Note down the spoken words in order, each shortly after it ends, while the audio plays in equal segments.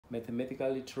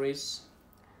mathematically trace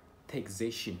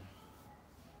taxation.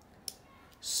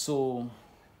 So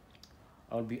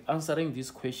I'll be answering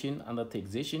this question under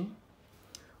taxation.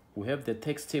 We have the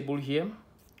tax table here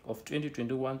of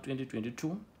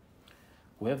 2021-2022.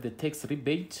 We have the tax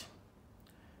rebate.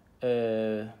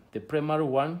 The primary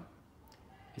one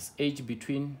is age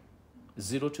between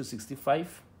 0 to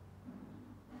 65.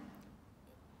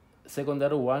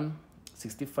 Secondary one,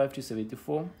 65 to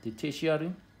 74. The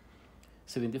tertiary,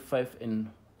 75 and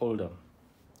older.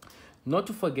 Not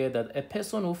to forget that a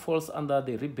person who falls under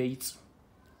the rebates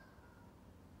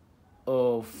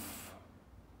of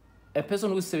a person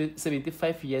who is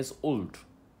 75 years old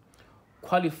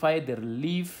qualify the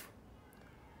relief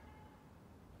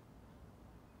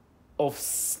of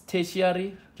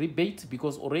tertiary rebate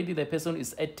because already the person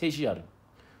is at tertiary.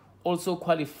 Also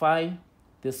qualify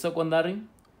the secondary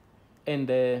and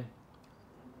the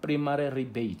primary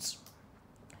rebates.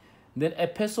 Then a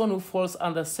person who falls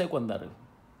under secondary,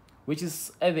 which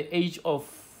is at the age of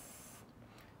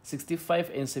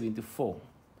 65 and 74,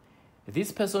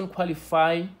 this person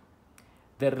qualify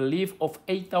the relief of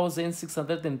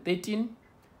 8,613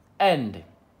 and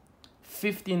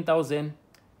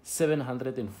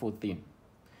 15,714.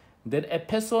 Then a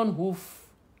person who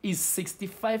is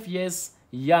 65 years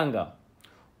younger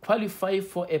qualify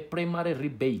for a primary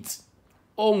rebate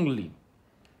only.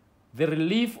 The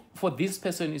relief for this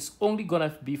person is only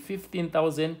gonna be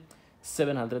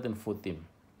 15,714.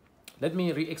 Let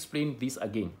me re-explain this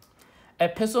again. A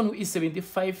person who is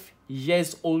 75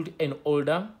 years old and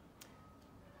older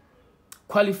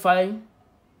qualify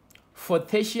for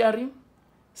tertiary,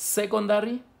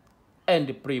 secondary,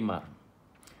 and primary.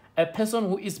 A person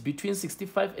who is between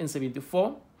 65 and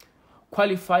 74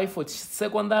 qualify for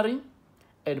secondary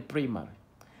and primary.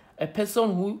 A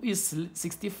person who is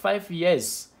 65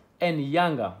 years and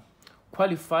younger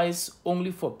qualifies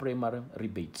only for primary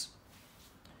rebates.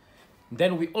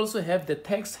 Then we also have the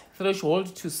tax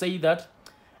threshold to say that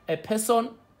a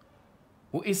person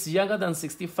who is younger than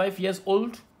 65 years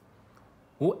old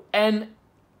who earn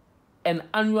an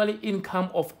annual income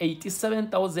of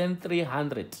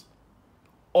 87,300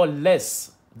 or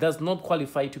less does not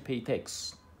qualify to pay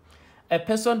tax. A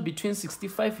person between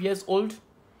 65 years old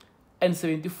and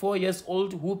 74 years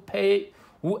old who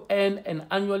earn an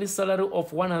annual salary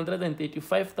of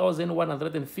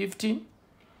 135,150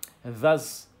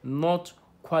 does not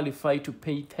qualify to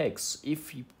pay tax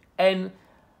if you earn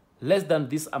less than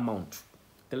this amount.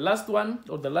 The last one,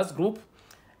 or the last group,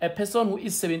 a person who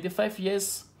is 75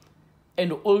 years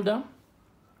and older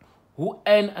who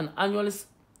earn an annual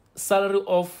salary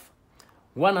of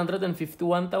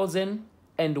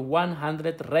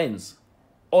 151,100 rands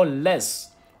or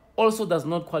less also does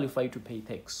not qualify to pay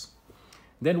tax.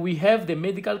 Then we have the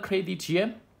medical credit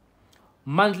here.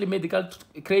 Monthly medical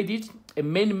credit, a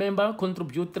main member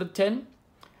contribute 310.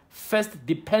 First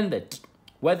dependent,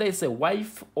 whether it's a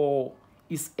wife or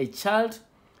is a child,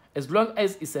 as long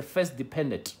as it's a first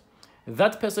dependent,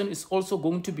 that person is also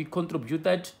going to be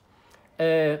contributed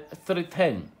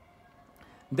 310.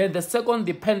 Then the second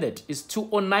dependent is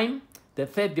 209. The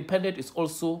third dependent is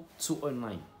also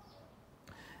 209.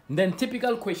 Then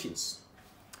typical questions.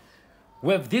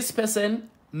 With this person,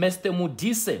 Mr.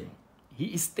 Mudise, he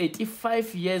is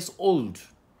 35 years old.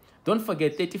 Don't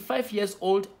forget, 35 years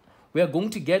old, we are going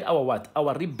to get our what?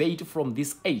 Our rebate from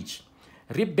this age.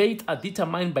 Rebate are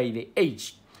determined by the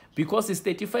age. Because he's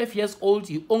 35 years old,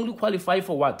 he only qualify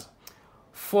for what?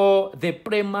 For the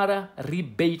primary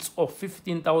rebate of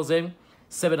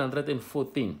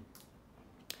 15,714.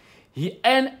 He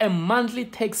earned a monthly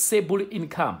taxable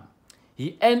income.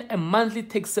 He earned a monthly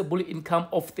taxable income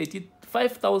of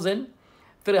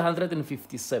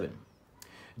 35,357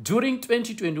 during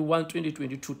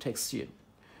 2021-2022 tax year.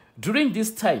 During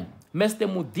this time, Mr.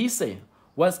 Mudise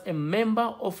was a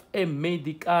member of a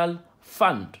medical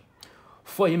fund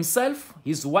for himself,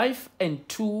 his wife, and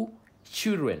 2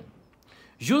 children.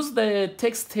 Use the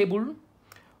tax table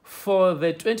for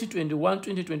the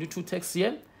 2021-2022 tax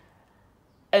year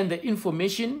and the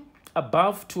information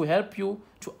above to help you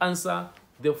to answer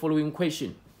the following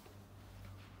question.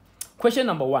 Question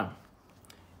number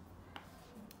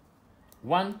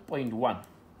 1.1.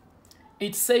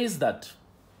 It says that,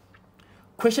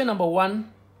 question number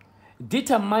 1,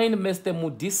 determine Mr.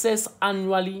 Mudise's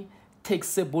annually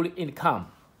taxable income.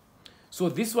 So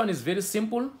this one is very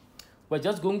simple. We're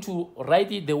just going to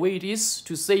write it the way it is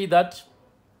to say that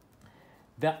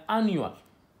the annual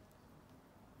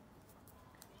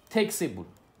taxable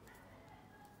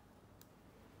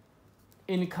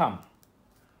income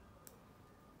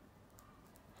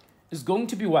is going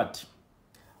to be what?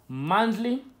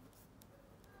 Monthly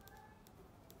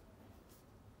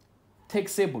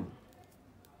taxable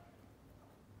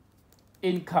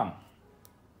income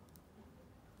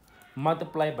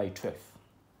multiplied by 12.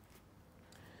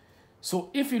 So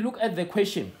if you look at the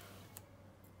question,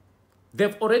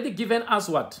 they've already given us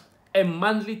what? A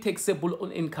monthly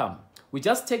taxable income. We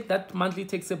just take that monthly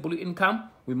taxable income,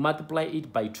 we multiply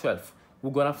it by 12.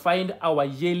 We're going to find our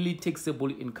yearly taxable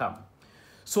income.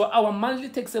 So our monthly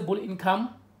taxable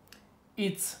income,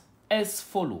 it's as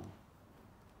follows.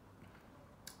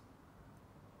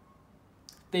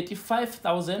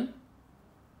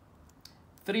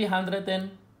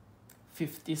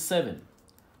 35,357.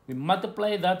 We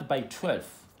multiply that by 12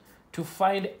 to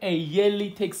find a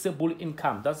yearly taxable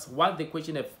income. That's what the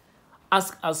question have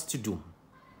asked us to do.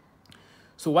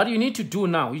 So what you need to do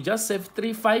now, you just save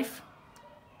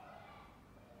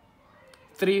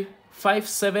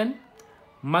 357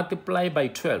 multiply by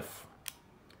 12.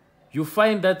 You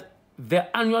find that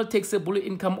the annual taxable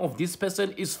income of this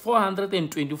person is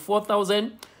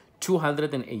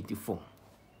 424,284.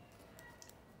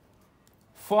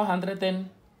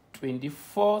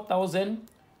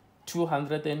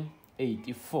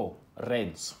 424,284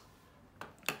 rands.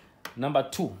 Number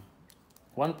 2,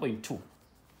 1.2.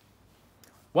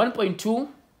 1.2,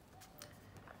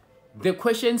 the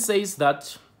question says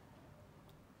that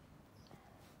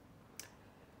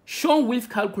shown with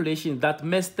calculation that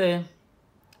Mr.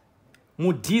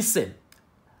 Mudise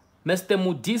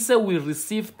will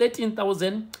receive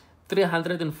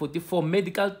 13,344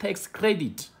 medical tax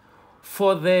credit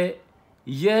for the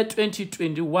year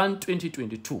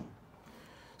 2021-2022.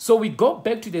 So we go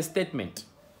back to the statement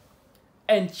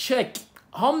and check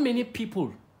how many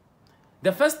people.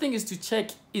 The first thing is to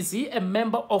check, is he a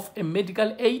member of a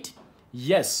medical aid?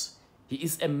 Yes, he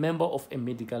is a member of a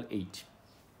medical aid.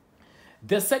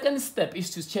 The second step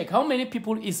is to check how many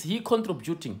people is he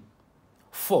contributing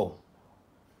for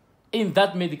in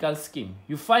that medical scheme.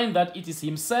 You find that it is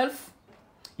himself,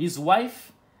 his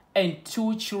wife, and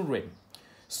 2 children.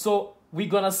 So we're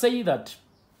going to say that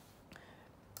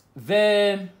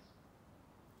the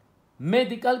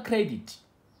medical credit,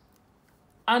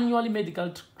 annual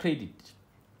medical credit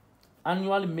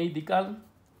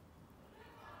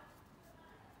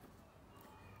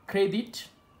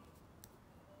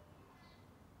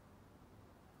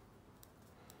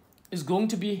is going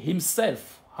to be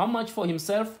himself. How much for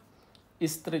himself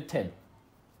is 310.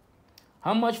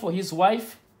 How much for his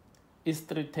wife is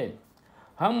 310.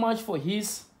 How much for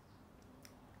his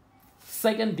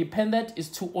second dependent is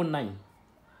 209.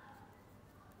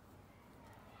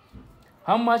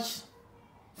 How much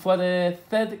for the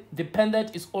third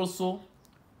dependent is also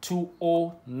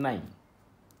 209.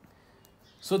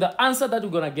 So the answer that we're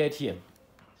going to get here,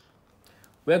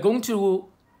 we're going to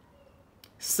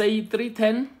say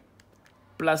 310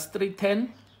 plus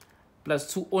 310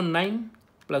 plus 209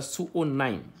 plus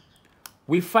 209.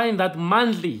 We find that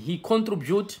monthly he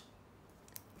contributes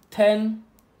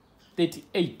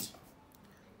 1038,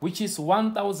 which is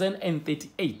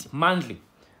 1,038 monthly.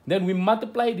 Then we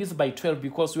multiply this by 12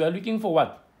 because we are looking for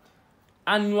what?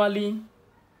 Annually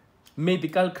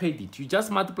medical credit. You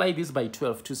just multiply this by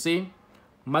 12 to say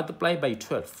multiply by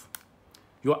 12.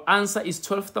 Your answer is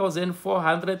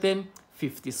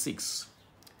 12,456.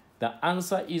 The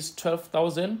answer is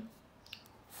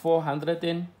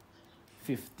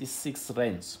 12,456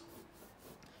 rands.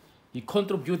 He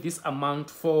contributes this amount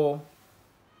for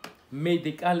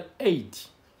medical aid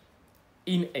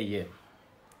in a year.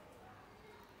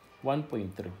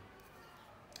 1.3.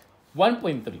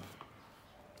 1.3.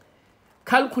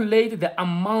 Calculate the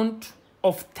amount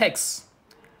of tax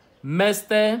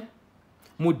Mr.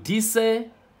 Mudise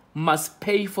must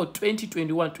pay for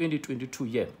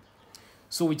 2021-2022 year.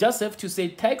 So we just have to say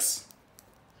tax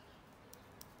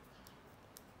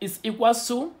is equals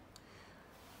to,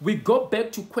 we go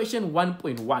back to question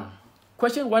 1.1.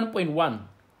 Question 1.1,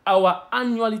 our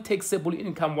annually taxable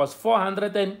income was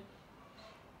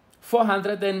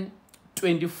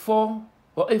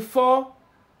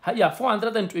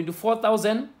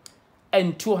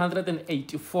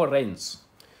 424,284 rands.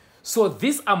 So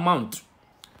this amount,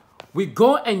 we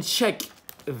go and check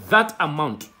that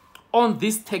amount on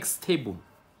this tax table.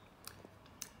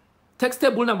 Tax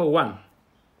table number 1,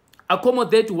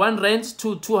 accommodate 1 rand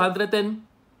to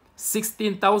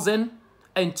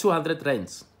 216,200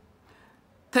 rands.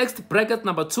 Tax bracket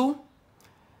number 2,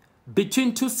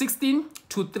 between 216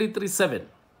 to 337.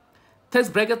 Tax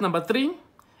bracket number 3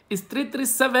 is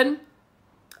 337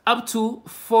 up to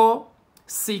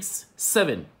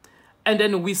 467. And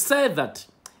then we say that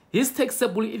his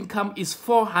taxable income is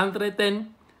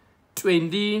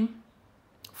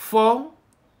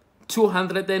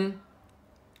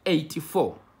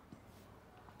 424,284.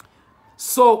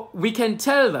 So we can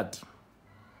tell that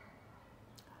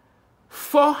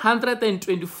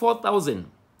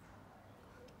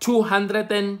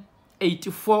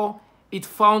 424,284 is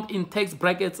found in tax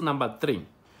brackets number 3.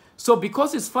 So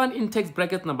because it's found in tax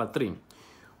bracket number 3,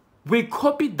 we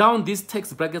copy down this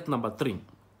tax bracket number 3.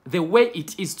 The way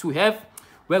it is to have,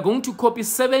 we're going to copy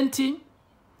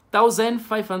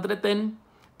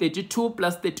 70,532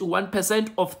 plus 31%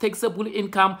 of taxable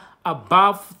income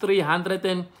above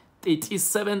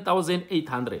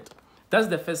 337,800. That's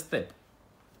the first step.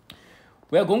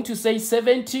 We are going to say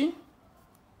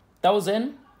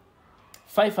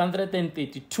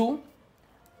 70,532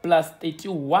 plus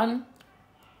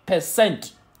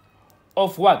 31%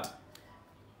 of what?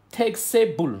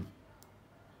 Taxable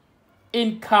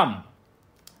income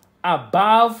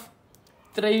above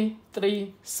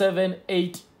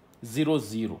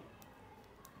 337,800.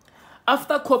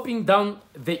 After copying down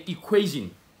the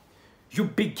equation, you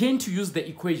begin to use the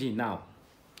equation now.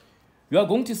 You are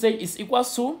going to say is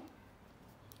equals to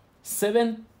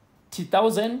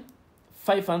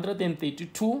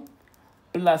 70,532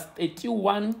 plus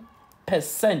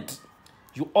 31%.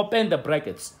 You open the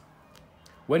brackets.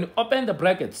 When you open the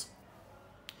brackets,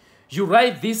 you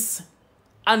write this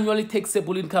annually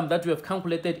taxable income that we have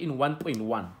calculated in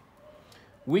 1.1,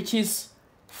 which is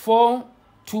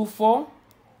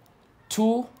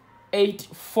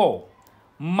 424,284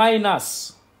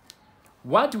 minus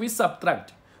what we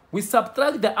subtract. We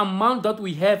subtract the amount that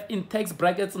we have in tax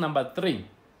brackets number 3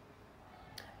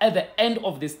 at the end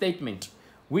of the statement,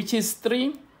 which is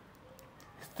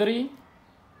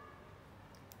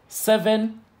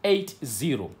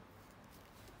 337,800.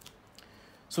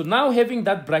 So now, having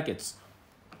that brackets,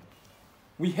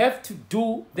 we have to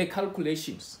do the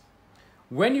calculations.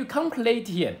 When you calculate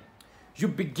here, you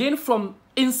begin from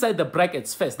inside the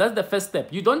brackets first. That's the first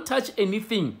step. You don't touch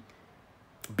anything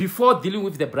before dealing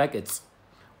with the brackets.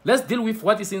 Let's deal with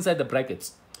what is inside the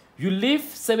brackets. You leave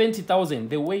 70,000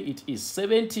 the way it is.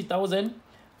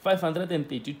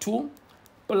 70,532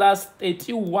 plus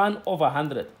 31 over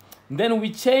 100. Then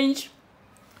we change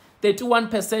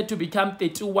 31% to become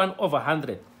 31 over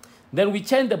 100. Then we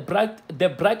change the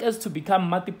brackets to become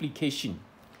multiplication.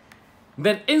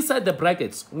 Then inside the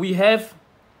brackets, we have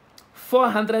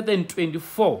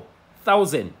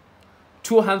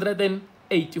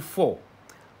 424,284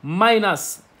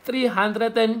 minus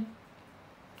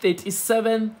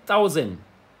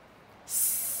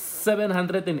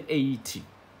 337,780.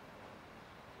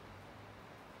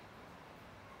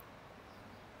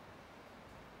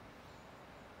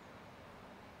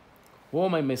 Oh,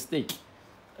 my mistake.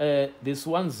 There's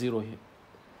 1 0 here.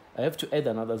 I have to add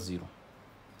another 0,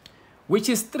 which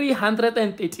is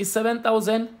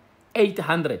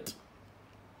 337,800.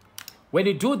 When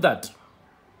you do that,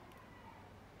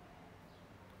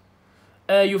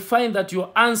 you find that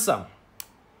your answer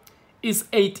is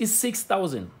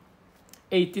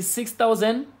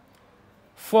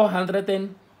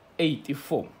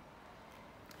 86,484.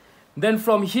 Then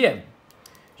from here,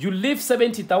 you leave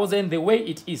 70,000 the way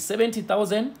it is,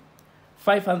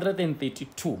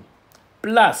 70,532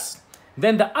 plus,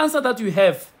 then the answer that you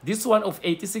have, this one of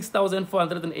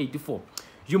 86,484,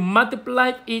 you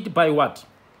multiply it by what?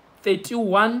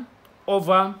 31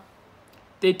 over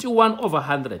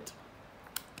 100.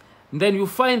 Then you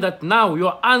find that now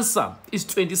your answer is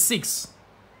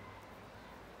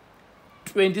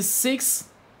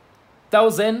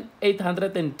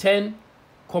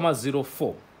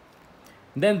 26,810,04.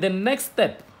 Then the next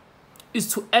step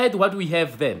is to add what we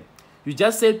have there. You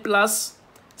just say plus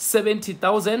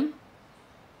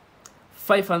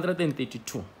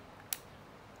 70,532.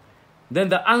 Then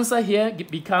the answer here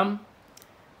become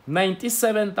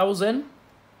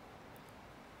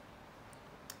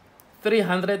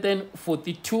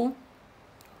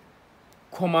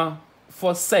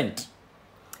 97,342.4 .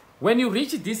 When you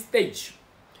reach this stage,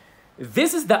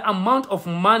 this is the amount of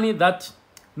money that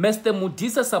Mr.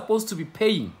 Modise is supposed to be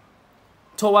paying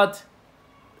toward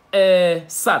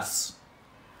SARS.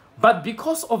 But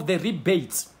because of the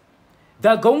rebates,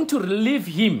 they're going to relieve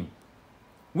him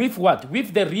with what?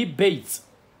 With the rebates,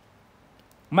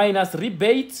 minus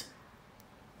rebate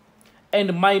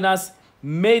and minus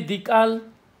medical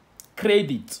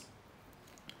credit.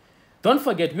 Don't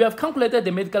forget, we have calculated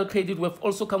the medical credit. We have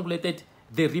also calculated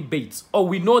the rebates, or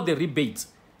we know the rebates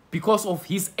because of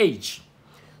his age.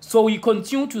 So we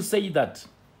continue to say that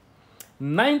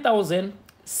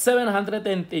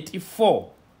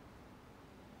 9,734,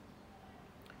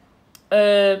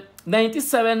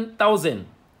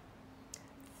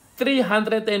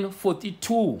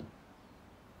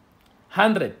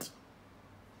 97,342.100.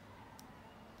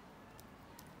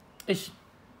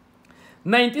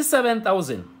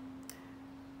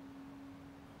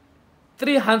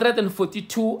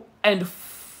 97,342 and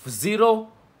 04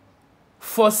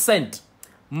 cent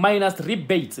minus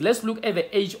rebates. Let's look at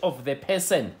the age of the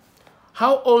person.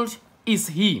 How old is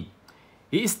he?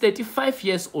 He is 35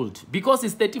 years old. Because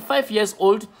he's 35 years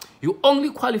old, you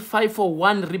only qualify for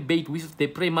one rebate with the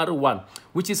primary one,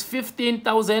 which is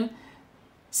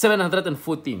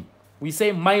 15,714. We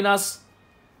say minus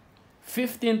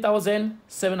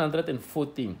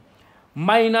 15,714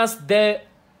 minus the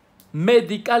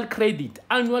medical credit,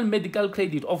 annual medical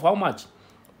credit of how much?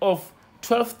 Of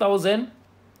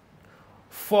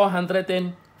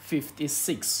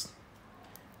 12,456.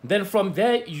 Then from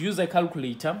there, you use a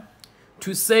calculator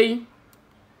to say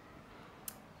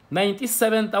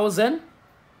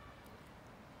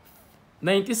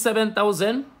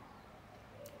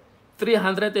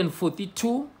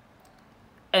 97,342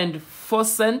 and 4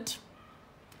 cent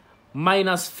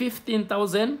minus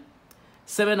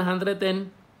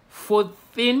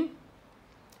 15,714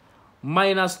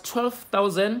 minus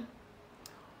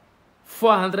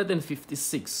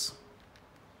 12,456.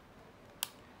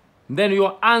 Then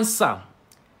your answer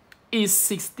is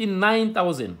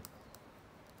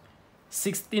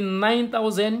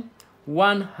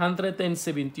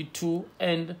 69,172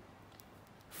 and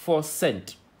 4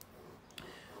 cent.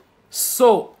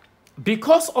 So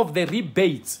because of the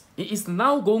rebates, he is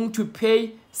now going to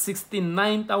pay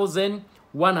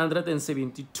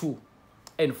 69,172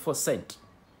 and 4 cent.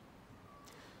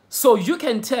 So you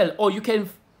can tell, or you can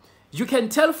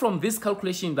tell from this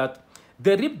calculation that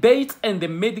the rebate and the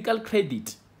medical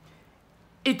credit,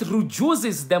 it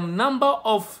reduces the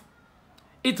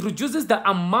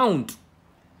amount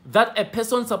that a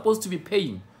person is supposed to be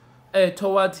paying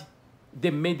toward the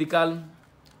medical,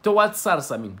 towards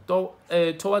SARS,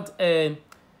 toward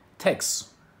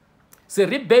tax. So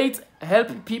rebates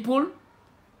help people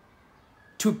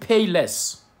to pay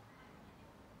less.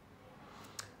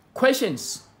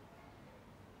 Questions,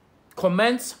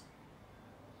 comments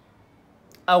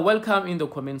are welcome in the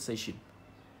comment section.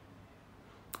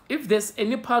 If there's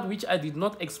any part which I did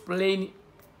not explain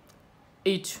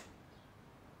it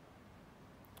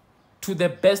to the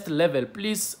best level,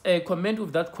 please comment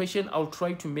with that question. I'll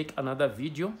try to make another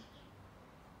video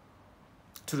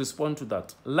to respond to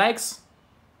that. Likes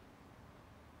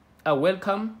are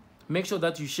welcome. Make sure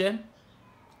that you share.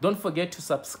 Don't forget to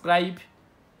subscribe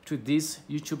to this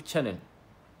YouTube channel.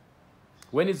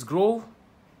 When it's grow,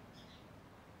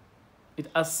 it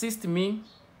assists me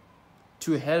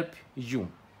to help you.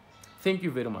 Thank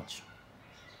you very much.